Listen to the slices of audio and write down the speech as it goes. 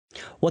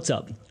What's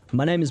up?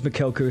 My name is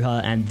Mikkel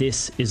Kuhar and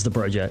this is The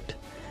Project.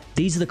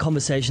 These are the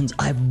conversations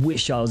I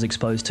wish I was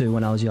exposed to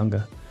when I was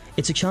younger.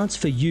 It's a chance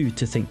for you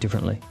to think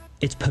differently.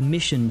 It's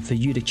permission for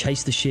you to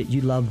chase the shit you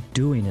love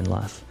doing in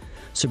life.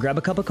 So grab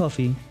a cup of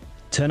coffee,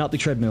 turn up the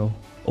treadmill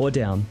or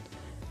down,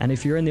 and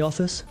if you're in the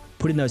office,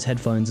 put in those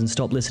headphones and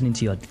stop listening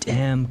to your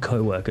damn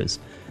co-workers,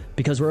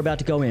 because we're about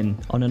to go in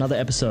on another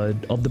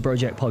episode of The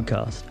Project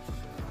Podcast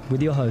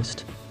with your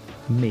host,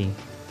 me,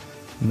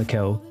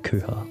 Mikkel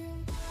Kuhar.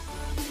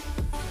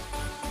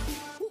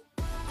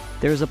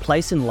 There is a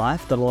place in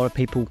life that a lot of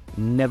people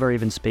never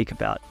even speak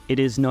about. It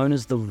is known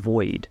as the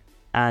void,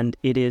 and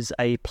it is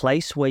a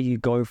place where you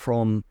go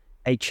from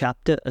a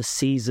chapter, a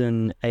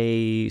season,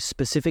 a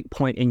specific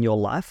point in your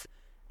life,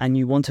 and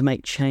you want to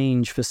make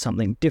change for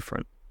something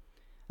different.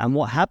 And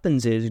what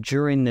happens is,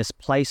 during this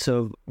place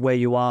of where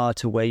you are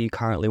to where you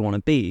currently want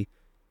to be,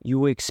 you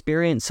will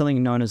experience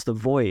something known as the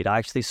void. I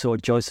actually saw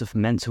Joseph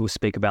Menzel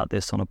speak about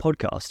this on a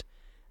podcast,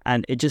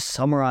 and it just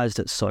summarized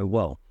it so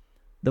well.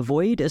 The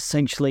void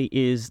essentially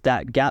is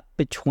that gap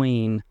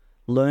between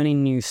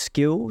learning new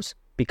skills,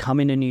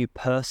 becoming a new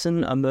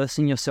person,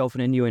 immersing yourself in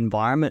a new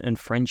environment and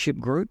friendship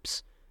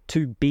groups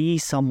to be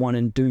someone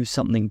and do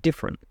something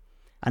different.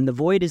 And the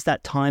void is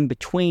that time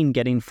between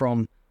getting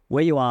from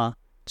where you are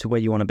to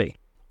where you want to be.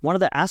 One of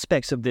the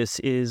aspects of this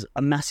is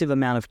a massive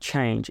amount of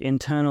change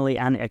internally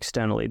and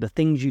externally. The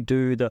things you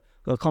do, the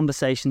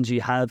conversations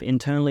you have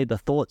internally, the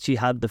thoughts you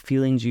have, the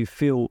feelings you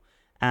feel,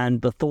 and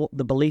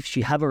the beliefs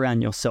you have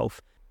around yourself.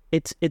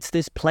 It's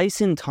this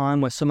place in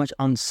time where so much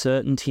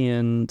uncertainty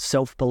and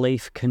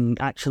self-belief can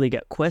actually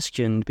get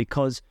questioned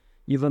because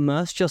you've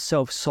immersed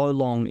yourself so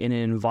long in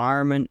an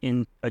environment,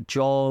 in a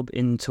job,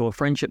 into a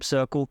friendship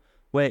circle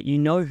where you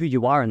know who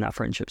you are in that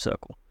friendship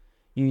circle.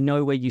 You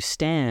know where you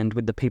stand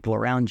with the people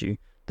around you.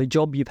 The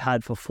job you've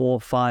had for 4,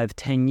 5,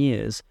 10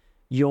 years,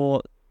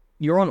 you're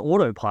on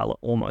autopilot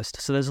almost.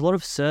 So there's a lot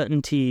of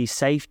certainty,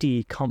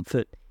 safety,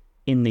 comfort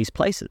in these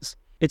places.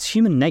 It's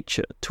human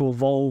nature to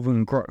evolve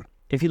and grow.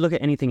 If you look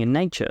at anything in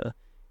nature,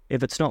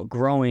 if it's not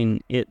growing,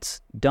 it's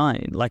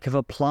dying. Like if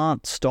a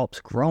plant stops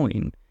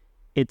growing,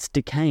 it's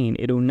decaying,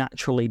 it'll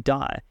naturally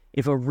die.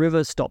 If a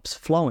river stops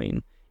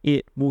flowing,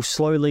 it will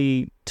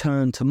slowly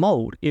turn to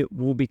mold. It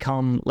will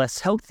become less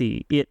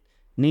healthy. It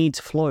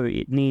needs flow,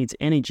 it needs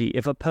energy.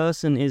 If a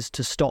person is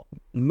to stop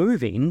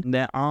moving,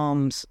 their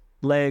arms,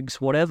 legs,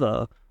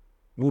 whatever,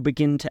 will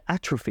begin to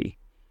atrophy.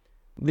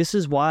 This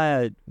is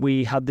why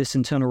we have this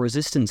internal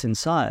resistance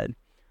inside.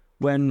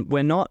 When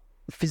we're not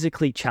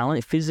physically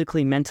challenged,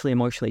 mentally,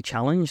 emotionally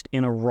challenged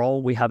in a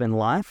role we have in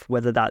life,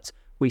 whether that's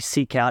we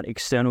seek out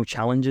external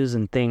challenges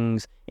and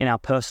things in our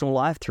personal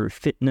life through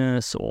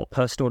fitness or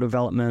personal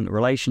development,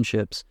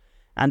 relationships,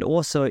 and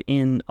also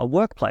in a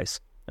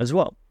workplace as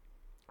well.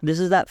 This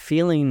is that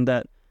feeling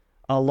that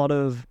a lot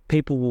of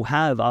people will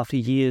have after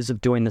years of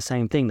doing the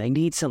same thing. They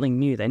need something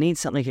new, they need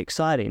something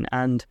exciting,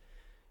 and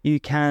you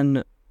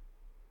can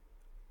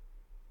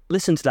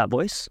listen to that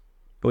voice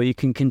or you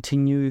can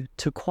continue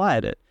to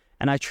quiet it.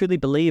 And I truly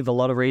believe a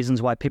lot of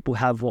reasons why people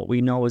have what we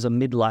know as a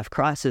midlife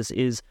crisis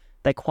is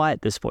they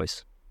quiet this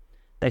voice.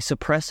 They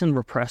suppress and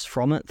repress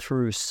from it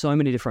through so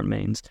many different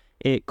means.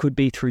 It could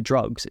be through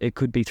drugs. It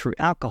could be through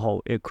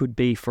alcohol. It could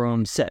be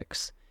from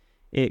sex.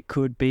 It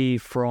could be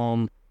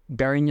from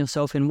burying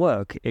yourself in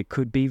work. It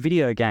could be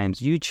video games,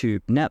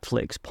 YouTube,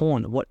 Netflix,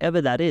 porn, whatever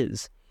that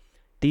is.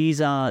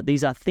 These are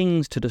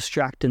things to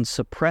distract and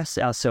suppress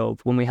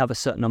ourselves when we have a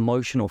certain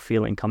emotional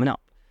feeling coming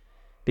up.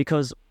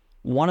 Because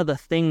one of the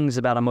things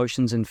about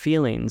emotions and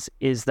feelings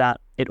is that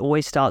it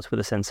always starts with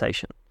a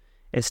sensation.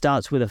 It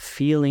starts with a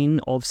feeling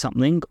of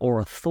something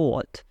or a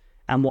thought,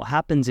 and what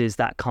happens is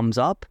that comes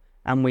up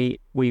and we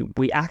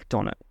act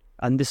on it.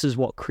 And this is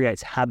what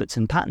creates habits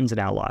and patterns in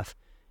our life.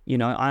 You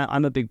know,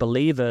 I'm a big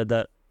believer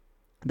that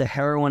the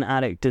heroin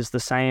addict is the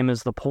same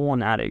as the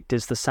porn addict,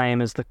 is the same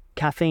as the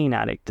caffeine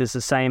addict, is the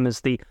same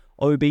as the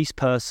obese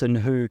person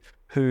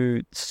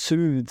who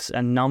soothes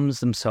and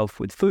numbs themselves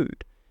with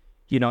food.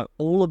 You know,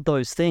 all of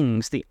those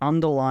things, the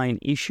underlying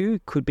issue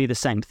could be the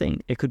same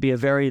thing. It could be a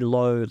very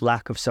low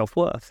lack of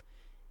self-worth.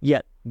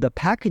 Yet the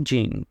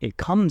packaging it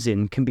comes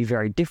in can be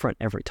very different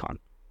every time.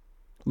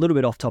 A little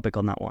bit off topic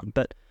on that one.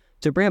 But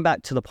to bring it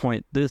back to the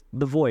point, the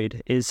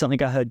void is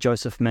something I heard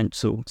Joseph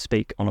Menzel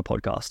speak on a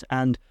podcast.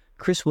 And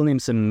Chris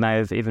Williamson may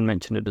have even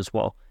mentioned it as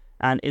well.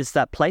 And it's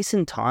that place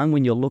in time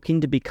when you're looking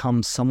to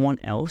become someone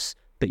else,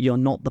 but you're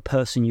not the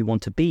person you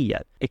want to be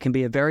yet. It can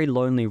be a very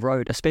lonely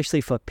road,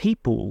 especially for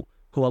people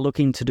who are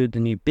looking to do the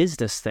new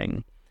business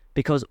thing,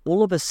 because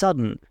all of a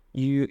sudden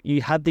you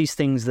have these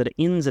things that are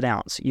ins and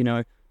outs. You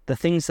know, the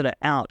things that are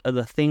out are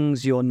the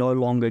things you're no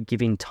longer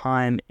giving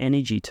time,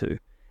 energy to.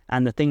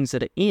 And the things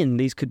that are in,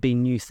 these could be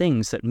new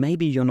things that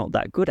maybe you're not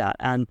that good at.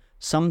 And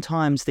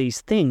sometimes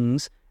these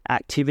things,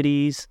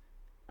 activities,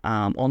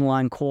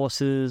 online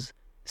courses,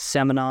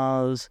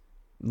 seminars,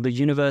 the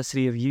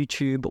University of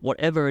YouTube,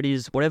 whatever it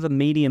is, whatever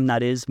medium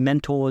that is,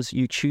 mentors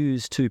you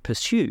choose to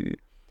pursue,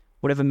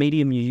 whatever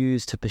medium you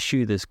use to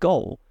pursue this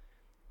goal,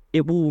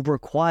 it will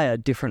require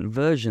different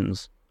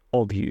versions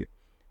of you.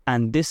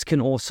 And this can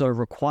also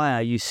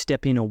require you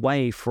stepping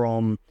away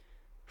from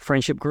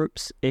friendship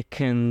groups. It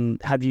can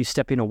have you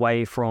stepping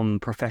away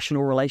from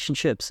professional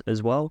relationships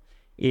as well.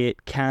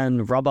 It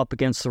can rub up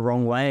against the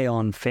wrong way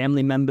on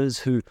family members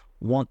who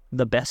want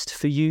the best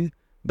for you,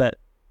 but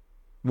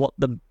what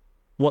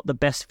the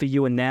best for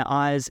you in their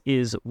eyes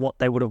is what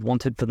they would have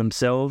wanted for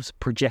themselves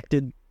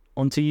projected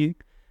onto you.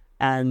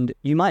 And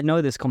you might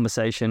know this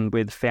conversation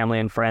with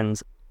family and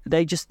friends.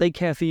 They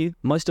care for you.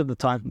 Most of the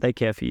time, they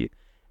care for you.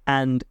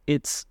 And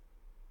it's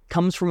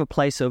comes from a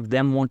place of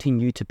them wanting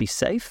you to be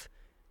safe.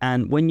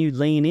 And when you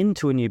lean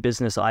into a new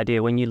business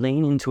idea, when you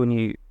lean into a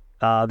new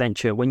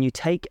venture, when you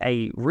take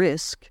a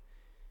risk,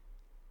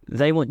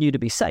 they want you to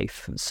be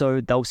safe.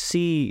 So they'll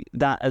see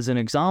that as an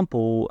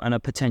example and a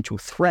potential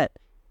threat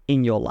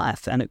in your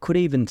life. And it could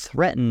even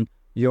threaten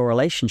your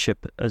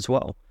relationship as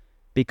well.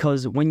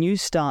 Because when you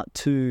start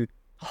to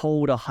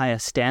hold a higher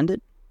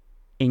standard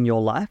in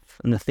your life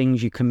and the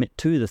things you commit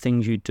to, the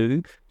things you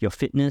do, your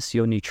fitness,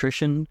 your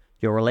nutrition,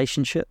 your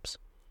relationships,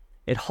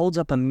 it holds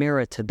up a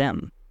mirror to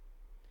them.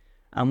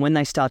 And when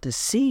they start to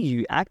see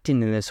you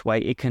acting in this way,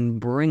 it can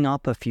bring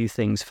up a few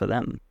things for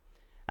them.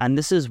 And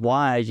this is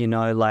why,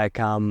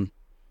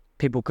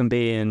 people can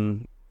be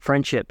in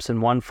friendships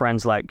and one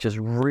friend's just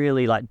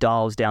really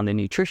dials down their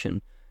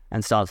nutrition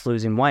and starts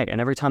losing weight. And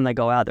every time they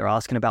go out, they're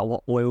asking about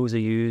what oils are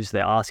used.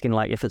 They're asking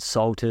if it's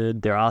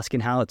salted. They're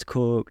asking how it's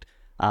cooked.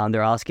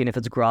 They're asking if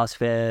it's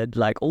grass-fed,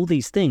 all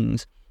these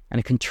things. And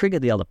it can trigger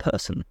the other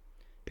person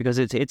because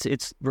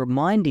it's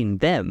reminding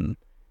them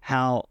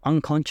how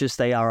unconscious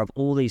they are of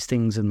all these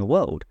things in the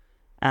world.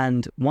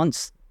 And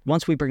once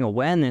we bring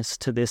awareness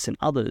to this in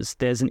others,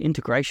 there's an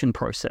integration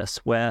process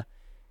where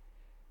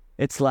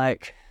it's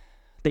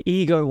the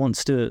ego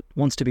wants to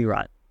be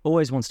right,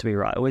 always wants to be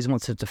right, always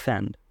wants to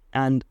defend.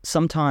 And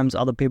sometimes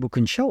other people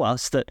can show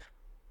us that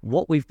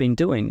what we've been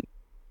doing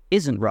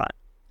isn't right.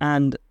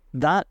 And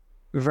that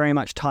very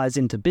much ties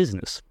into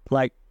business.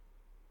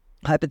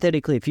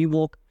 Hypothetically,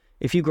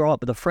 if you grow up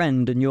with a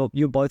friend and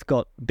you both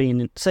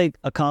been, say,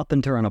 a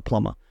carpenter and a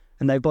plumber,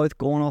 and they've both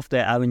gone off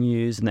their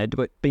avenues and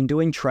they've been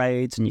doing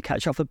trades and you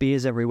catch up for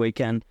beers every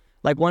weekend,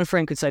 one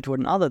friend could say to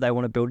another, they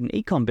want to build an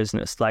e-com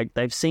business.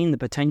 They've seen the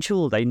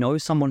potential, they know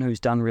someone who's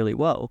done really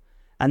well.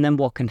 And then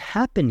what can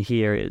happen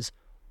here is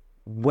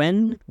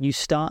when you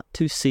start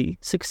to see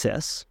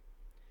success,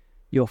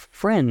 your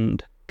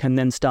friend can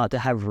then start to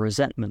have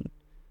resentment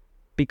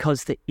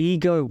because the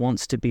ego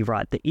wants to be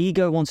right. The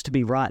ego wants to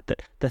be right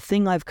that the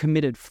thing I've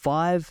committed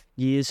 5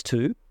 years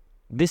to,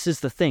 this is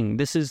the thing.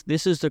 This is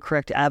the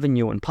correct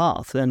avenue and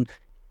path. And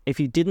if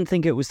you didn't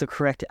think it was the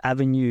correct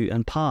avenue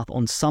and path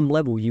on some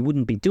level, you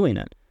wouldn't be doing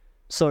it.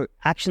 So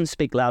actions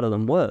speak louder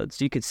than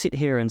words. You could sit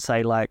here and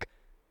say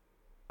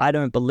I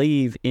don't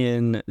believe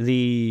in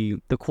the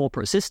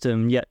corporate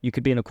system, yet you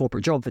could be in a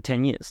corporate job for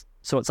 10 years.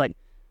 So it's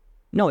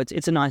no,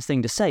 it's a nice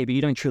thing to say, but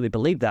you don't truly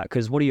believe that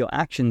because what are your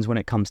actions when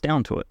it comes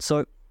down to it?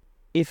 So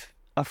if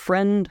a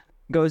friend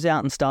goes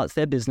out and starts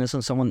their business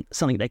on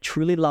something they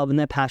truly love and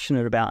they're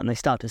passionate about and they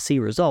start to see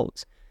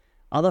results,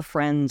 other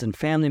friends and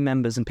family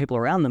members and people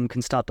around them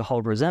can start to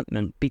hold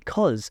resentment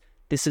because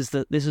this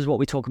is what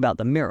we talk about,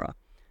 the mirror.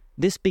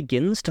 This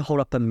begins to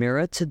hold up a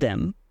mirror to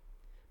them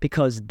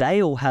because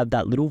they all have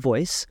that little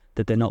voice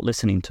that they're not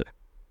listening to.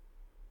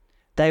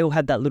 They all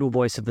have that little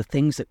voice of the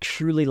things that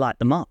truly light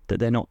them up that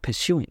they're not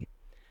pursuing.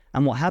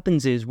 And what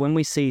happens is when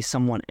we see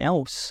someone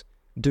else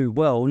do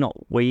well, not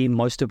we,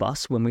 most of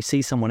us, when we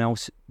see someone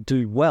else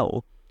do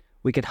well,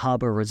 we could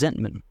harbor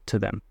resentment to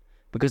them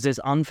because there's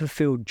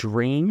unfulfilled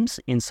dreams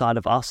inside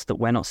of us that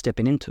we're not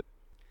stepping into.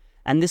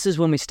 And this is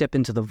when we step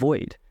into the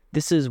void.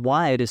 This is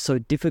why it is so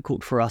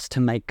difficult for us to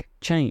make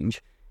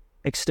change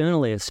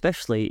externally,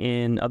 especially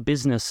in a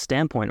business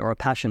standpoint or a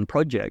passion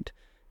project,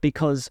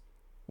 because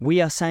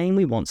we are saying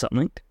we want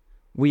something.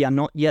 We are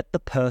not yet the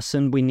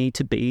person we need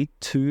to be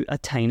to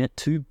attain it,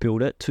 to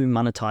build it, to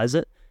monetize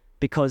it.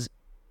 Because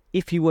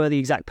if you were the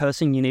exact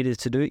person you needed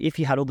to do, if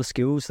you had all the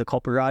skills, the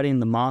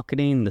copywriting, the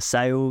marketing, the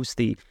sales,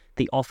 the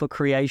offer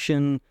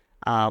creation,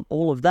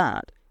 all of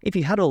that, if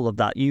you had all of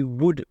that, you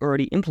would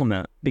already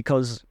implement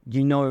because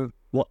you know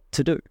what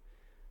to do.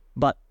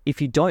 But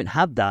if you don't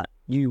have that,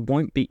 you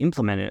won't be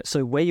implementing it.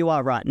 So where you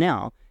are right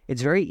now,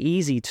 it's very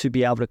easy to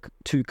be able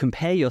to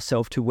compare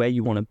yourself to where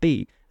you want to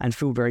be and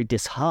feel very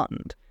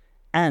disheartened.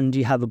 And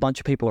you have a bunch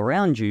of people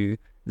around you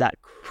that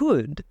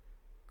could,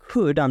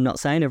 I'm not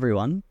saying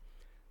everyone,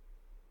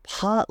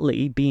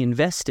 partly be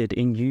invested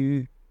in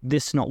you,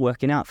 this not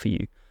working out for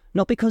you.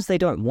 Not because they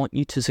don't want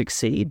you to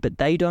succeed, but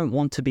they don't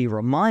want to be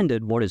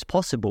reminded what is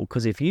possible.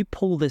 Because if you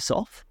pull this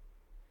off,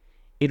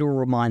 it'll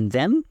remind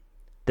them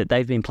that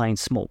they've been playing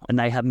small and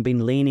they haven't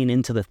been leaning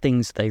into the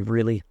things they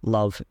really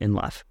love in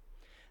life.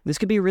 This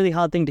could be a really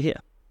hard thing to hear.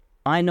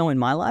 I know in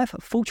my life,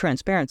 full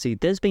transparency,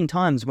 there's been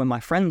times when my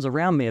friends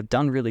around me have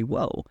done really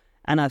well.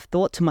 And I've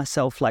thought to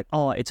myself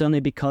it's only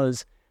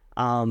because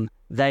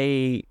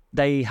they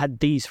had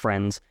these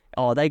friends.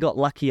 They got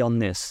lucky on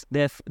this.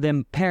 Their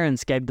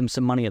parents gave them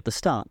some money at the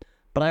start.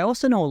 But I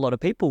also know I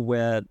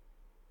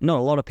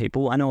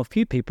know a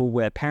few people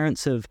where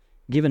parents have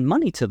given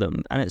money to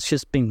them and it's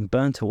just been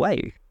burnt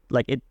away.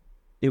 Like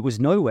it was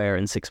nowhere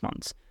in 6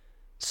 months.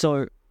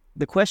 So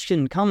the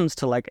question comes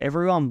to like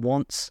everyone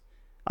wants,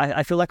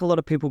 I feel like a lot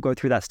of people go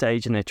through that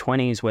stage in their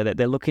 20s where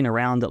they're looking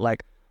around at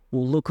like,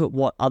 well, look at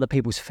what other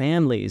people's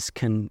families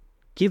can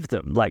give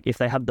them. Like if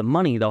they have the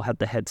money, they'll have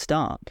the head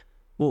start.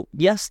 Well,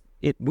 yes,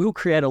 it will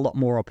create a lot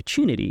more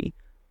opportunity,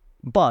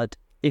 but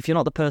if you're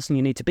not the person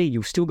you need to be,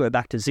 you'll still go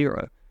back to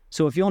zero.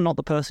 So if you're not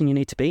the person you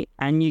need to be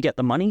and you get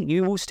the money,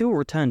 you will still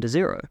return to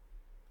zero.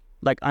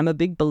 Like I'm a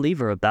big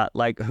believer of that.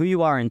 Like who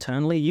you are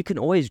internally, you can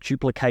always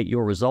duplicate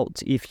your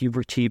results if you've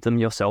achieved them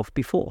yourself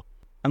before.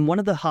 And one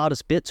of the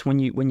hardest bits when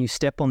you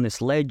step on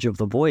this ledge of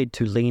the void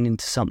to lean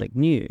into something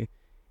new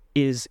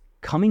is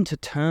coming to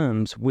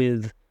terms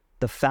with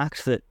the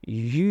fact that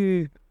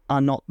you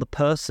are not the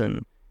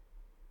person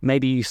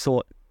maybe you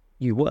thought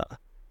you were.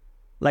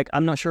 Like,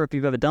 I'm not sure if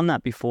you've ever done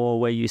that before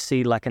where you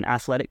see like an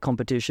athletic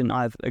competition.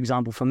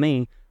 Example for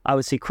me, I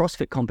would see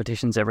CrossFit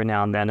competitions every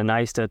now and then, and I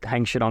used to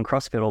hang shit on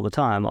CrossFit all the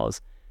time. I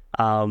was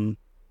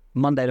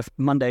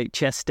Monday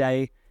chest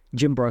day,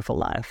 gym bro for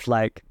life.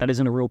 Like, that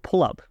isn't a real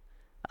pull-up.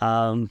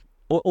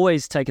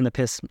 Always taking the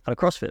piss out of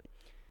CrossFit.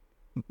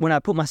 When I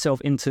put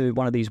myself into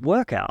one of these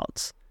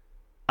workouts,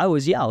 I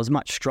was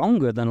much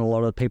stronger than a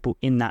lot of people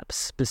in that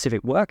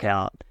specific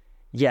workout,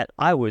 yet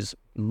I was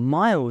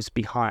miles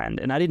behind,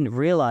 and I didn't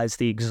realize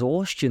the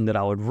exhaustion that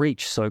I would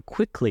reach so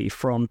quickly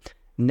from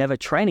never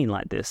training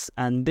like this.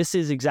 And this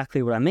is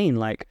exactly what I mean.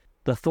 Like,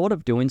 the thought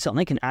of doing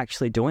something and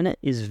actually doing it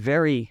is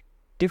very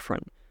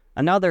different.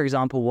 Another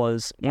example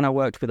was when I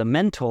worked with a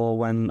mentor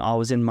when I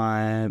was in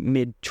my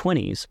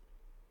mid-20s.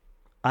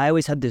 I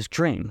always had this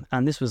dream,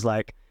 and this was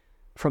like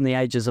from the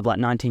ages of like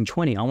 19,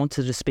 20. I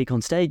wanted to speak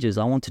on stages.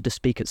 I wanted to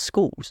speak at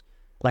schools.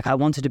 Like, I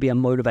wanted to be a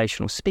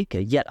motivational speaker,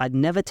 yet I'd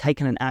never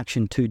taken an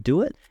action to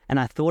do it,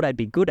 and I thought I'd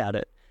be good at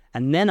it.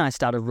 And then I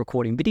started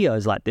recording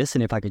videos like this,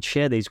 and if I could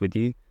share these with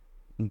you,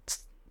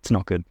 it's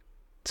not good.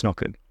 It's not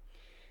good.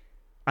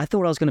 I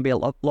thought I was going to be a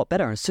lot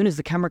better. As soon as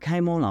the camera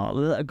came on,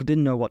 I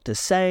didn't know what to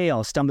say. I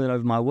was stumbling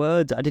over my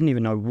words. I didn't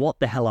even know what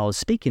the hell I was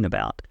speaking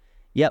about.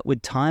 Yet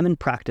with time and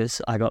practice,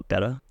 I got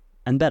better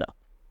and better.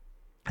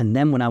 And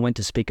then when I went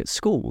to speak at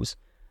schools,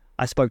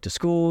 I spoke to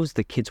schools,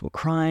 the kids were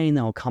crying,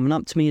 they were coming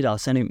up to me, they were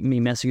sending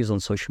me messages on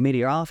social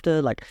media after,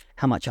 like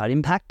how much I'd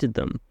impacted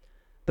them.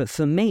 But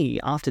for me,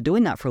 after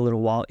doing that for a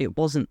little while, it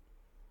wasn't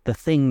the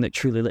thing that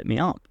truly lit me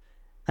up.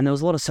 And there was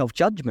a lot of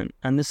self-judgment.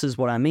 And this is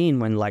what I mean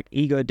when like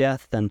ego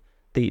death and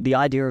the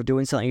idea of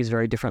doing something is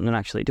very different than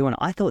actually doing it.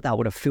 I thought that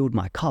would have filled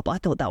my cup. I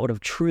thought that would have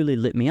truly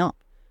lit me up,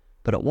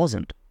 but it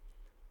wasn't.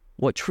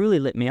 What truly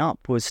lit me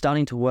up was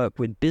starting to work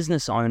with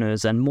business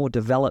owners and more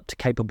developed,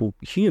 capable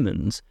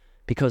humans,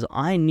 because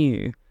I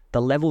knew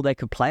the level they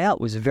could play at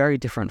was very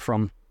different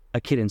from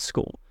a kid in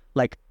school.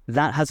 Like,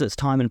 that has its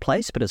time and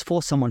place, but it's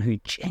for someone who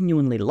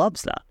genuinely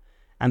loves that.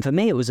 And for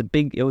me, it was a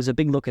big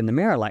look in the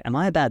mirror. Like, am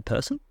I a bad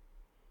person?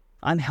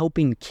 I'm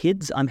helping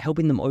kids. I'm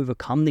helping them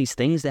overcome these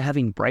things. They're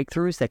having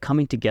breakthroughs. They're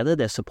coming together.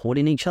 They're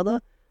supporting each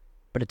other.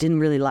 But it didn't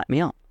really light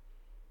me up.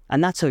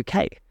 And that's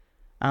okay.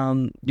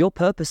 Your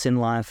purpose in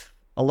life,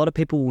 a lot of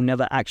people will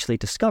never actually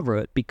discover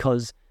it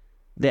because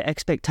their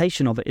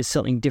expectation of it is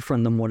something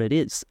different than what it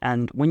is.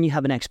 And when you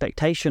have an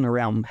expectation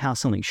around how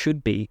something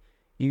should be,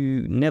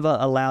 you never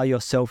allow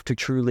yourself to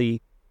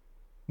truly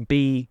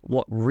be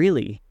what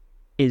really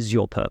is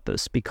your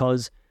purpose,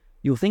 because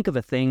you'll think of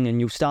a thing and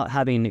you'll start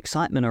having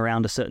excitement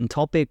around a certain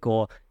topic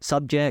or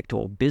subject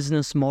or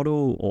business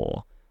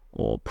model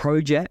or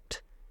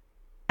project,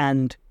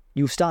 and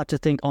you'll start to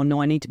think, oh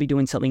no, I need to be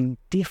doing something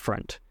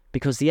different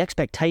because the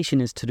expectation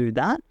is to do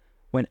that,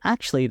 when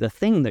actually the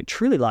thing that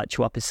truly lights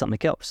you up is something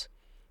else.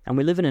 And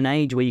we live in an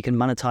age where you can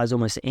monetize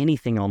almost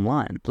anything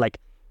online, like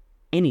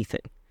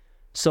anything.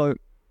 So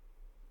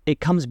it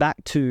comes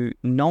back to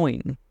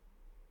knowing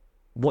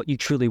what you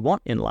truly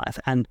want in life.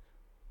 And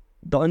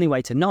the only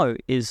way to know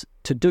is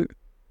to do.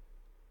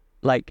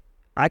 Like,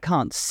 I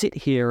can't sit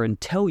here and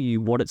tell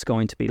you what it's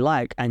going to be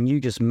like and you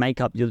just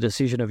make up your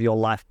decision of your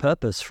life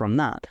purpose from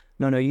that.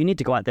 No, you need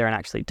to go out there and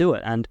actually do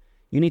it. And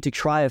you need to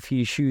try a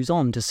few shoes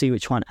on to see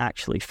which one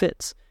actually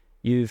fits.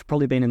 You've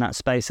probably been in that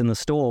space in the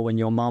store when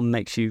your mum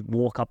makes you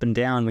walk up and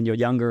down when you're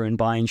younger and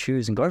buying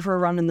shoes and go for a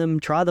run in them,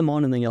 try them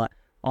on, and then you're like,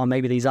 oh,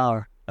 maybe these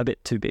are a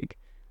bit too big.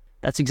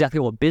 That's exactly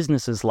what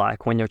business is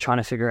like when you're trying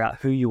to figure out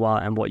who you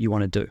are and what you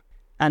want to do.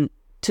 And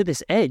to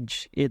this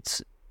edge,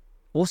 it's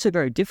also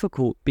very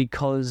difficult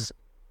because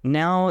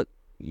now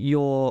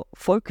your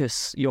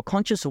focus, your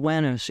conscious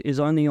awareness is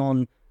only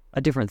on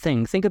a different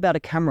thing. Think about a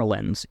camera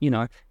lens. You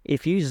know,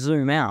 if you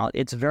zoom out,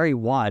 it's very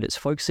wide. It's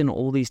focusing on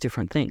all these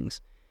different things.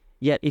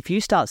 Yet if you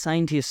start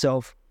saying to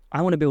yourself,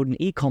 I want to build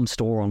an e-com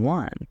store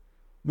online,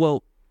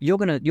 well,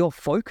 your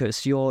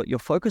focus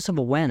of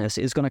awareness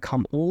is going to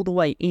come all the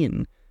way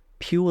in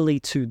purely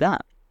to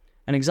that.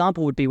 An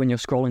example would be when you're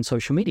scrolling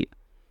social media.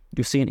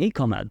 You'll see an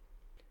e-com ad.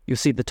 You'll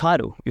see the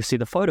title. You'll see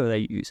the photo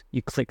they use.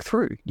 You click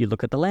through. You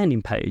look at the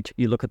landing page.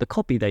 You look at the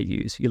copy they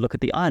use. You look at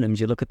the items.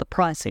 You look at the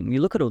pricing.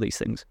 You look at all these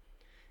things.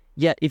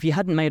 Yet if you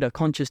hadn't made a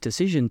conscious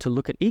decision to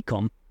look at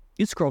e-com,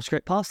 you'd scroll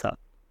straight past that.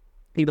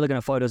 You'd be looking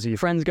at photos of your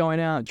friends going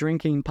out,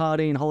 drinking,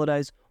 partying,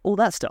 holidays, all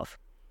that stuff.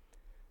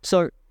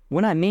 So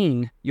when I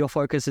mean your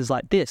focus is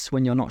like this,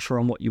 when you're not sure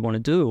on what you want to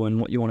do and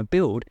what you want to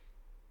build,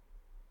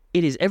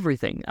 it is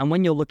everything. And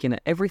when you're looking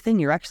at everything,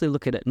 you're actually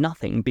looking at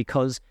nothing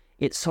because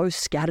it's so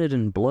scattered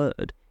and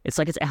blurred. It's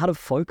like it's out of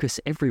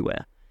focus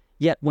everywhere.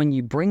 Yet when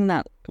you bring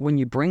that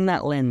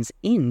lens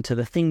into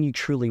the thing you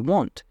truly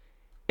want,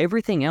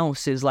 everything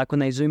else is like when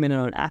they zoom in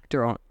on an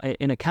actor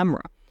in a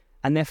camera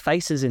and their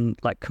face is in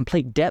like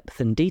complete depth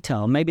and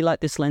detail, maybe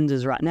like this lens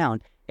is right now,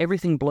 and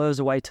everything blurs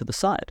away to the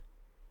side.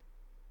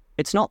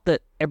 It's not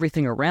that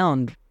everything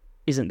around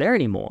isn't there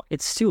anymore.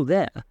 It's still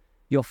there.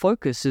 Your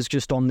focus is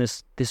just on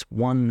this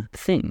one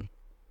thing.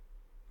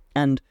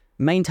 And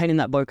maintaining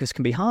that focus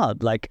can be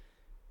hard. Like,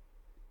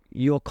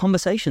 your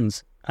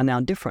conversations are now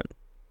different.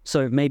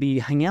 So maybe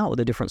you hang out with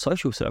a different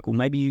social circle.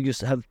 Maybe you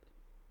just have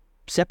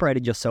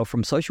separated yourself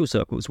from social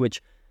circles,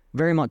 which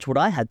very much what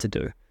I had to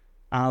do.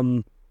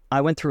 I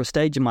went through a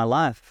stage in my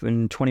life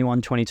in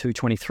 21, 22,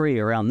 23,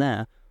 around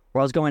there,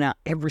 where I was going out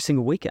every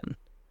single weekend.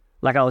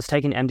 Like, I was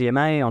taking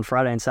MDMA on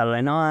Friday and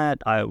Saturday night.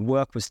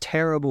 Work was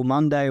terrible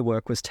Monday.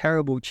 Work was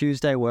terrible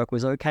Tuesday. Work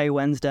was okay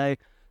Wednesday.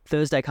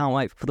 Thursday, can't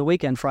wait for the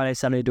weekend. Friday,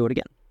 Saturday, do it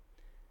again.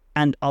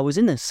 And I was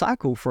in this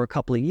cycle for a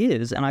couple of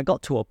years, and I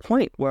got to a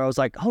point where I was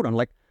like, hold on,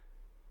 like,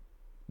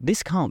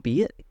 this can't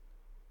be it.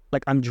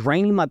 Like, I'm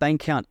draining my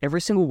bank account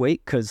every single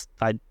week because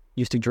I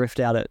used to drift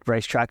out at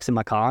racetracks in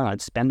my car, and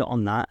I'd spend it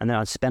on that, and then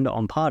I'd spend it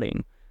on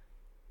partying.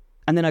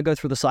 And then I go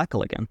through the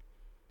cycle again.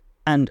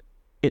 And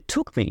it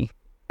took me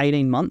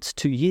 18 months,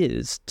 2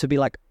 years to be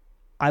like,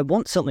 I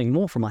want something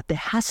more from life. There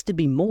has to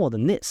be more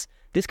than this.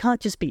 This can't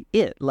just be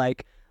it.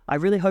 Like, I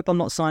really hope I'm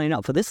not signing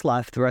up for this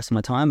life the rest of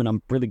my time, and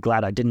I'm really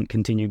glad I didn't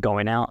continue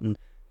going out and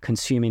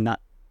consuming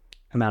that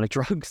amount of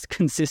drugs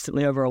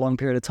consistently over a long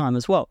period of time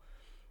as well.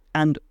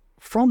 And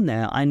from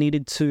there, I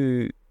needed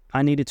to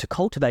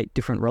cultivate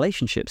different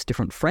relationships,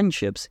 different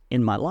friendships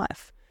in my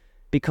life,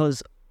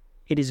 because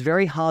it is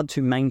very hard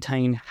to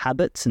maintain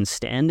habits and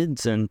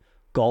standards and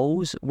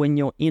goals when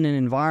you're in an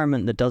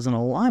environment that doesn't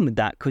align with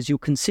that, because you'll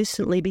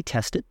consistently be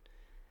tested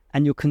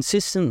and you'll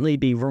consistently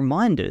be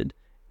reminded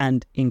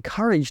and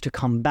encouraged to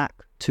come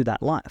back to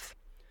that life.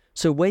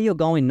 So where you're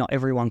going, not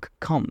everyone can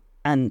come.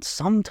 And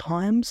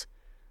sometimes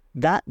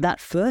that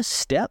first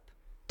step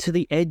to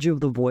the edge of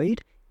the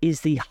void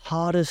is the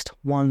hardest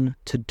one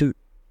to do,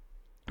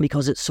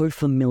 because it's so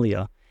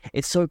familiar,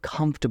 it's so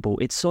comfortable,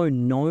 it's so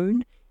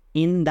known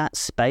in that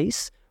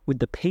space with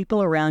the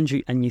people around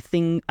you and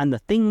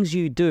the things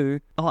you do.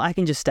 Oh, I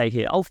can just stay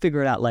here. I'll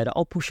figure it out later.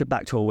 I'll push it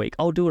back to a week.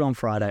 I'll do it on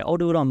Friday. I'll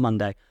do it on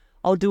Monday.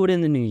 I'll do it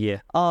in the new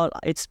year.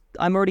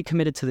 I'm already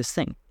committed to this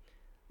thing.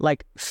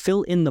 Like,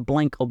 fill in the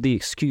blank of the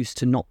excuse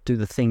to not do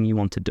the thing you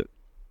want to do.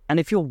 And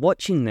if you're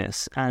watching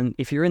this, and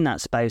if you're in that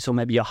space, or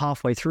maybe you're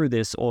halfway through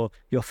this, or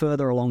you're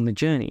further along the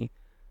journey,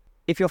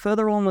 if you're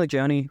further along the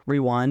journey,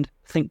 rewind,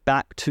 think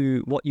back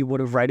to what you would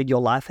have rated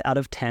your life out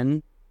of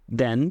 10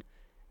 then.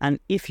 And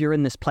if you're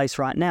in this place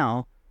right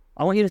now,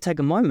 I want you to take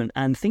a moment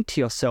and think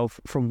to yourself,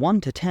 from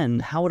 1 to 10,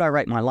 how would I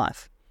rate my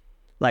life?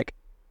 Like,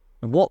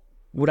 what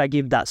would I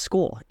give that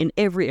score in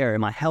every area?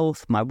 My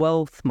health, my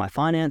wealth, my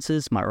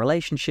finances, my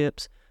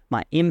relationships,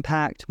 my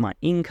impact, my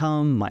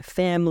income, my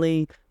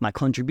family, my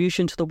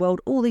contribution to the world,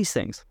 all these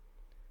things.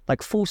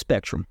 Like, full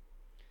spectrum.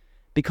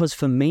 Because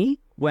for me,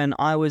 when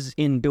I was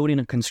in building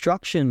and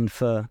construction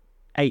for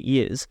 8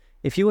 years,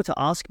 if you were to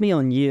ask me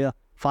on year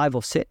 5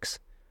 or 6,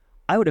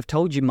 I would have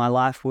told you my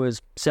life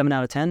was 7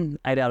 out of 10,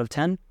 8 out of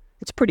 10.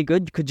 It's pretty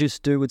good. You could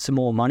just do with some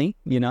more money,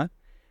 you know.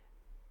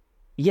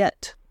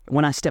 Yet,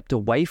 when I stepped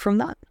away from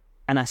that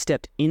and I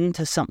stepped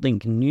into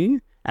something new,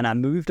 and I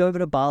moved over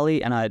to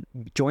Bali and I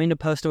joined a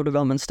personal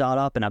development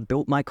startup and I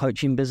built my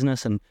coaching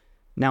business, and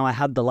now I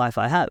have the life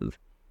I have.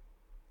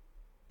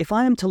 If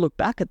I am to look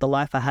back at the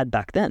life I had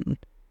back then,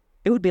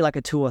 it would be like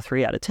a 2 or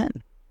 3 out of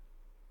 10.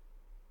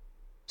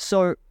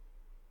 So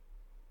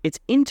it's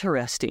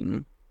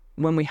interesting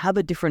when we have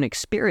a different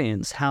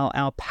experience, how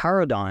our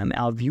paradigm,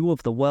 our view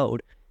of the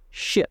world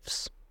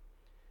shifts.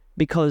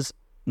 Because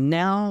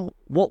now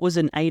what was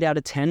an 8 out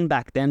of 10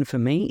 back then for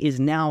me is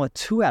now a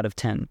 2 out of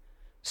 10.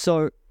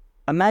 So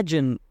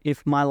imagine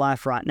if my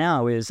life right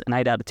now is an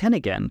 8 out of 10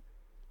 again,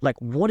 like,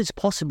 what is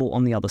possible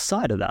on the other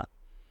side of that?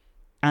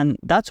 And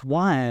that's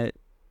why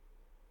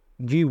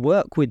you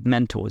work with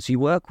mentors, you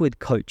work with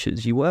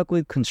coaches, you work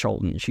with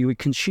consultants, you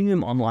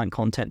consume online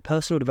content,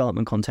 personal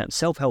development content,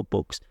 self-help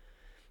books,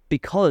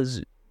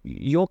 because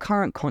your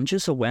current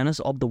conscious awareness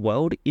of the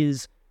world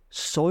is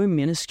so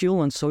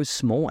minuscule and so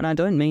small. And I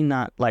don't mean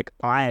that like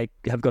I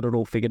have got it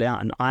all figured out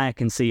and I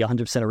can see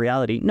 100% of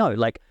reality. No,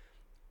 like,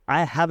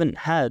 I haven't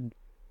had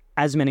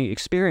as many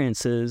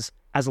experiences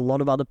as a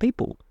lot of other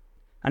people.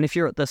 And if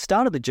you're at the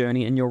start of the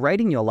journey and you're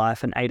rating your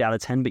life an 8 out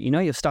of 10, but you know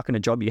you're stuck in a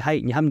job you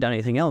hate and you haven't done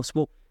anything else,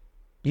 well,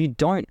 you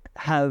don't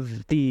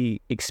have the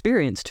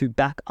experience to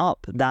back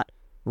up that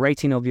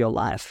rating of your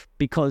life,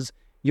 because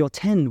your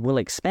 10 will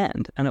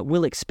expand, and it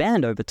will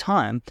expand over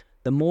time,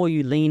 the more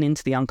you lean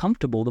into the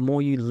uncomfortable, the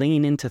more you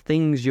lean into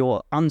things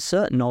you're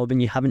uncertain of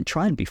and you haven't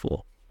tried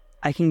before.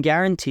 I can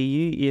guarantee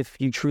you, if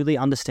you truly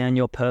understand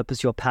your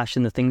purpose, your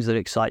passion, the things that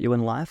excite you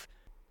in life,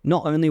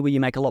 not only will you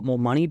make a lot more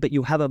money, but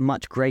you'll have a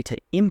much greater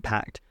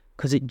impact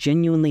because it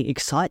genuinely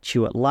excites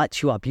you, it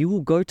lights you up. You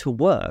will go to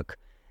work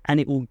and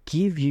it will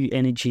give you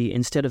energy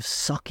instead of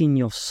sucking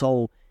your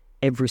soul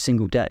every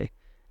single day.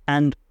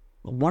 And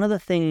one of the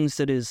things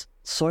that is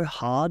so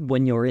hard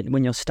when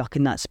you're stuck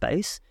in that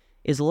space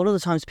is a lot of the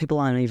times people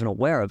aren't even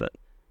aware of it.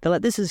 They're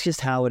like, this is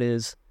just how it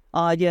is.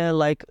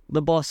 Like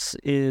the boss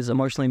is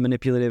emotionally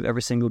manipulative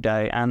every single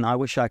day and I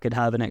wish I could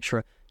have an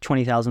extra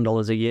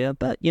 $20,000 a year,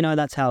 but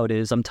that's how it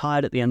is. I'm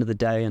tired at the end of the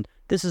day and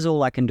this is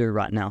all I can do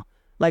right now.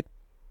 Like,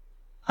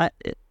 I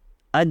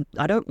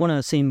don't want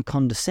to seem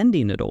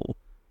condescending at all,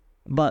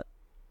 but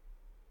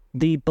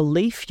the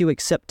belief you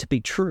accept to be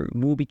true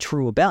will be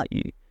true about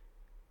you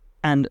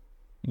and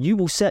you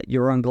will set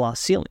your own glass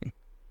ceiling.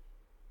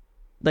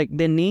 Like,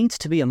 there needs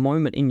to be a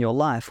moment in your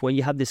life where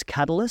you have this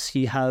catalyst,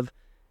 and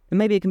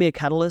maybe it can be a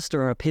catalyst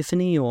or an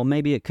epiphany, or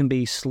maybe it can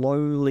be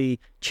slowly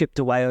chipped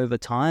away over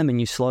time and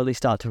you slowly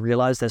start to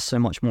realize there's so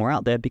much more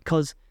out there,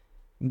 because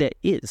there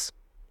is.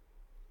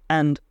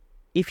 And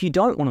if you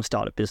don't want to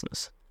start a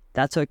business,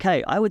 that's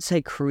okay. I would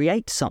say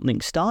create something,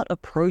 start a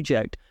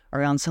project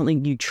around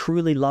something you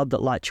truly love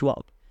that lights you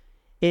up.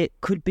 It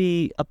could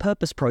be a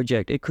purpose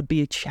project. It could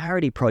be a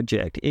charity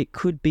project. It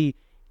could be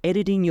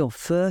editing your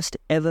first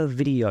ever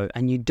video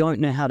and you don't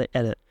know how to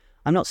edit.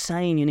 I'm not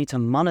saying you need to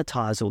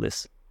monetize all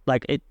this.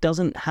 Like, it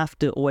doesn't have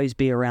to always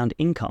be around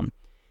income.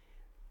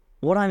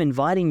 What I'm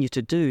inviting you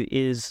to do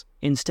is,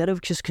 instead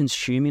of just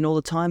consuming all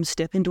the time,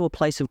 step into a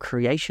place of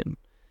creation.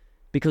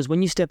 Because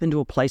when you step into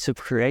a place of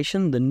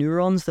creation, the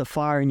neurons that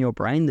fire in your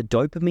brain, the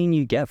dopamine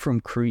you get from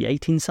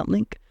creating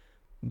something,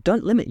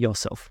 don't limit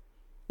yourself.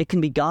 It can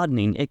be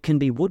gardening, it can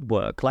be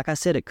woodwork. Like I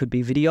said, it could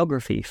be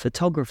videography,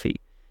 photography,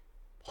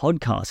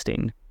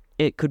 podcasting.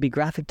 It could be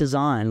graphic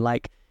design.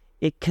 Like,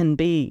 it can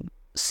be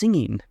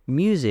singing,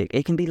 music.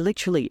 It can be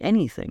literally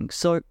anything.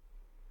 So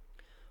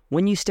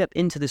when you step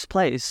into this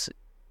place,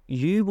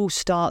 you will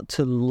start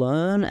to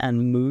learn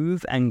and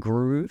move and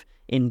groove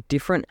in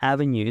different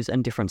avenues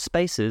and different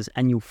spaces,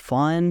 and you'll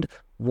find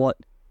what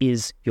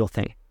is your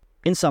thing.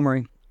 In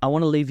summary, I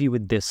want to leave you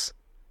with this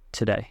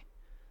today.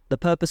 The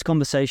purpose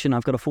conversation,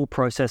 I've got a full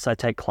process. I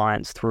take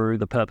clients through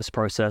the purpose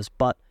process,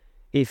 but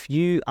if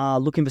you are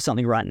looking for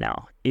something right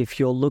now, if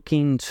you're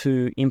looking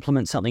to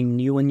implement something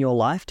new in your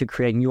life to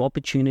create new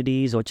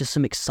opportunities or just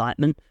some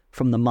excitement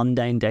from the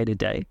mundane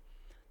day-to-day,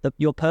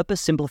 your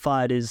purpose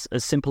simplified is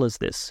as simple as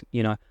this.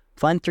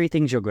 Find 3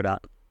 things you're good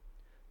at.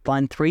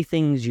 Find 3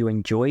 things you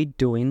enjoy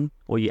doing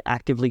or you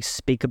actively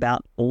speak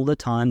about all the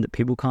time that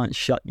people can't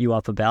shut you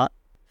up about.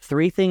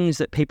 3 things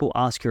that people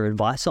ask your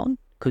advice on,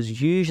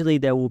 because usually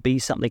there will be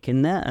something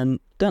in there. And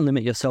don't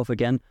limit yourself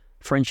again.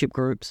 Friendship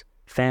groups,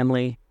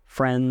 family,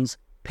 friends,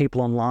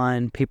 people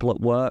online, people at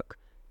work,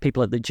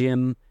 people at the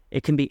gym.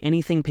 It can be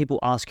anything people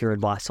ask your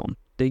advice on.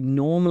 They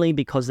normally,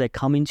 because they're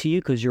coming to you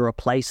because you're a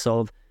place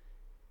of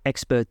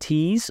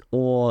expertise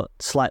or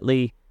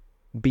slightly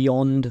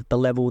beyond the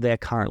level they're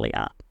currently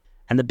at.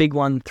 And the big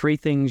one, 3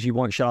 things you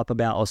won't shut up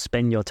about or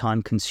spend your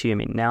time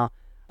consuming. Now,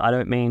 I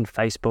don't mean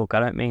Facebook. I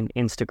don't mean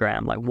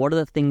Instagram. Like, what are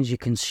the things you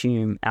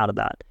consume out of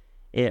that?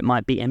 It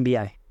might be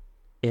NBA.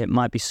 It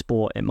might be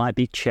sport. It might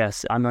be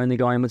chess. I'm only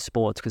going with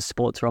sports because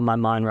sports are on my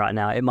mind right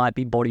now. It might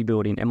be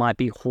bodybuilding. It might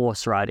be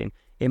horse riding.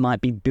 It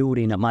might be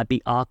building. It might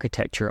be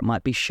architecture. It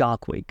might be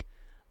Shark Week.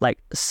 Like,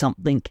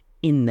 something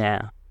in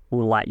there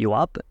will light you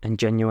up and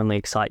genuinely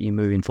excite you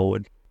moving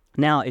forward.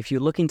 Now, if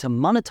you're looking to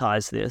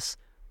monetize this,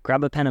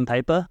 grab a pen and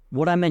paper.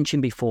 What I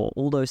mentioned before,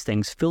 all those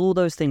things, fill all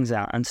those things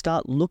out and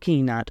start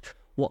looking at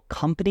what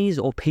companies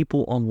or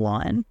people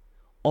online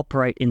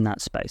operate in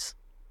that space.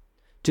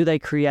 Do they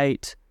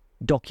create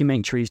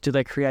documentaries? Do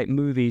they create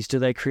movies? Do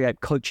they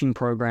create coaching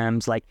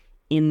programs? Like,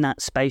 in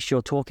that space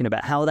you're talking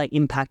about, how are they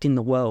impacting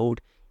the world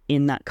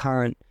in that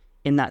current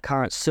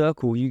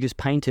circle you just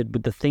painted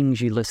with the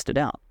things you listed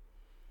out?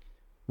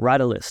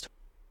 Write a list.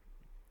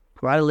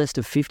 Write a list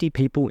of 50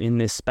 people in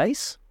this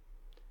space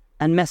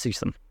and message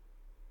them.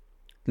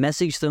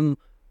 Message them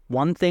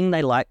one thing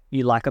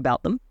you like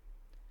about them,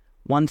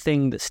 one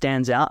thing that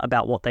stands out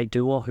about what they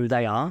do or who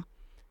they are,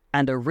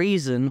 and a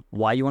reason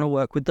why you want to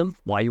work with them,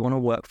 why you want to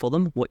work for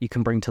them, what you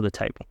can bring to the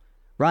table.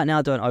 Right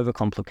now, don't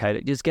overcomplicate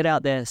it. Just get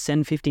out there,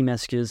 send 50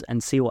 messages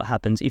and see what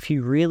happens. If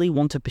you really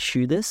want to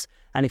pursue this,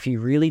 and if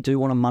you really do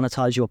want to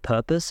monetize your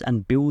purpose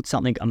and build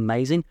something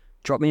amazing,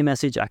 drop me a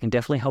message. I can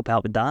definitely help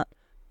out with that.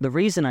 The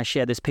reason I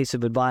share this piece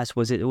of advice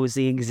was it was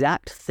the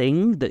exact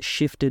thing that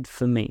shifted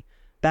for me.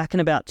 Back in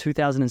about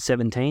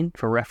 2017,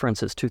 for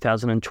reference, it's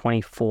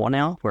 2024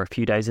 now. We're a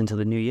few days into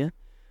the new year.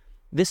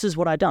 This is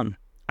what I done.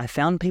 I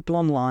found people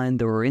online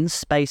that were in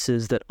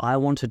spaces that I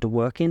wanted to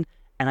work in,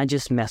 and I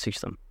just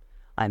messaged them.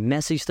 I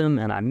messaged them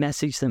and I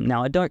messaged them.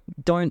 Now, I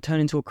don't turn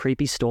into a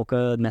creepy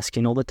stalker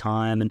messaging all the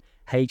time and,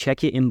 hey,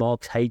 check your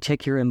inbox. Hey,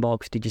 check your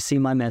inbox. Did you see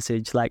my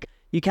message? Like,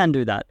 you can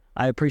do that.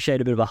 I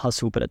appreciate a bit of a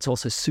hustle, but it's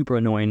also super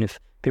annoying if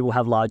people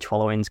have large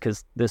followings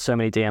because there's so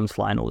many DMs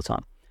flying all the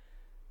time.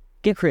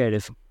 Get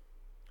creative.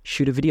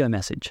 Shoot a video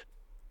message.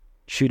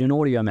 Shoot an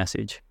audio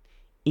message.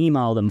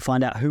 Email them.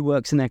 Find out who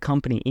works in their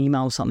company.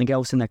 Email something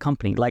else in their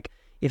company. Like,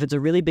 if it's a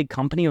really big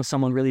company or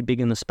someone really big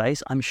in the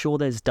space, I'm sure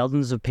there's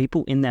dozens of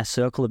people in their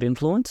circle of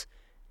influence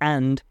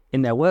and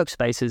in their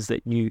workspaces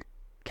that you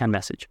can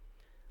message.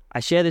 I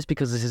share this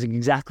because this is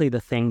exactly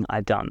the thing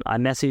I've done. I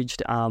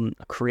messaged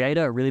a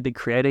creator, a really big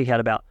creator. He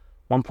had about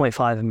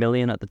 1.5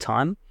 million at the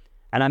time.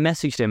 And I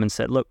messaged him and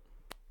said, look,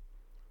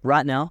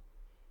 right now,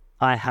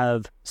 I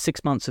have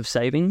 6 months of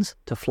savings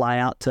to fly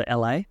out to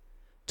LA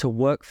to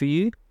work for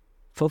you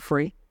for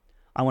free.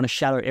 I want to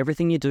shadow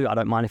everything you do. I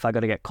don't mind if I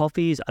got to get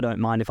coffees. I don't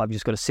mind if I've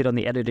just got to sit on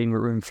the editing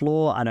room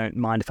floor. I don't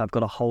mind if I've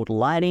got to hold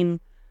lighting.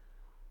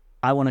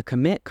 I want to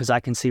commit because I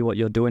can see what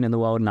you're doing in the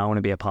world and I want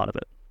to be a part of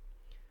it.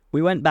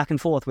 We went back and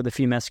forth with a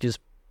few messages.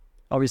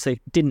 Obviously,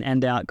 didn't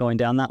end out going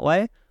down that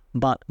way,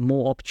 but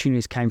more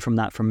opportunities came from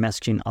that, from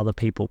messaging other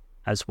people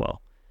as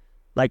well.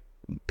 Like,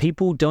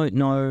 people don't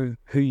know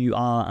who you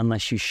are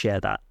unless you share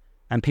that.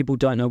 And people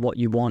don't know what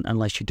you want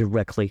unless you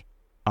directly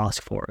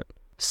ask for it.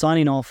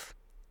 Signing off,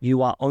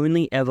 you are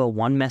only ever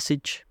one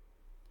message,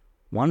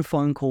 one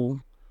phone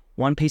call,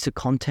 one piece of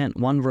content,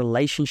 one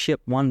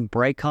relationship, one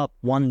breakup,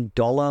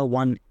 $1,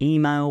 one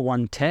email,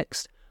 one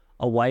text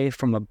away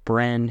from a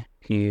brand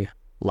new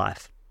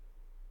life.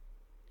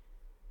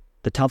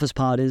 The toughest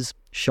part is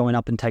showing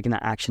up and taking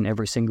that action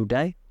every single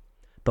day.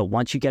 But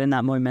once you get in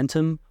that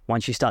momentum,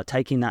 once you start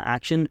taking that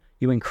action,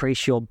 you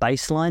increase your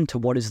baseline to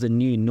what is the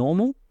new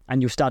normal,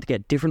 and you'll start to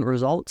get different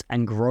results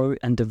and grow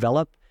and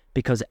develop,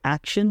 because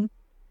action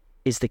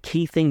is the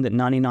key thing that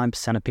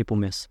 99% of people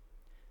miss.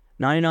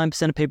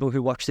 99% of people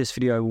who watch this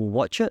video will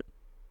watch it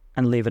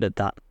and leave it at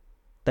that.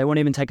 They won't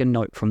even take a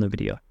note from the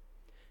video.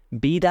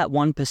 Be that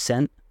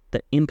 1%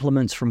 that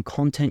implements from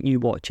content you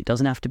watch. It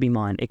doesn't have to be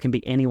mine. It can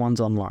be anyone's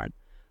online.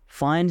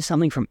 Find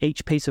something from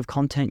each piece of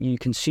content you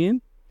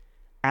consume,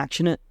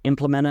 action it,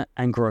 implement it,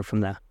 and grow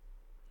from there.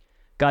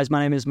 Guys,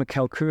 my name is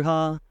Mikhail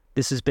Kuhar.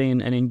 This has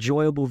been an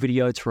enjoyable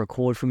video to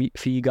record for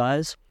you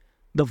guys.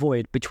 The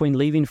void between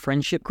leaving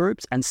friendship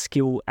groups and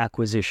skill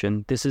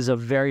acquisition. This is a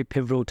very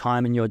pivotal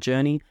time in your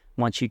journey.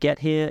 Once you get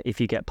here, if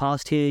you get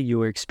past here, you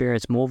will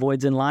experience more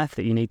voids in life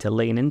that you need to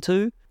lean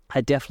into.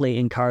 I definitely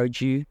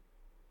encourage you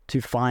to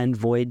find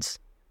voids,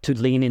 to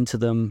lean into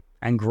them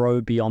and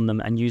grow beyond them,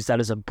 and use that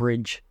as a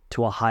bridge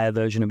to a higher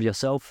version of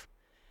yourself.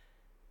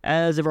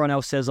 As everyone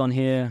else says on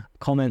here,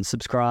 comment,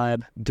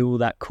 subscribe, do all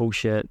that cool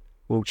shit.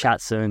 We'll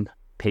chat soon.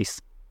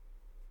 Peace.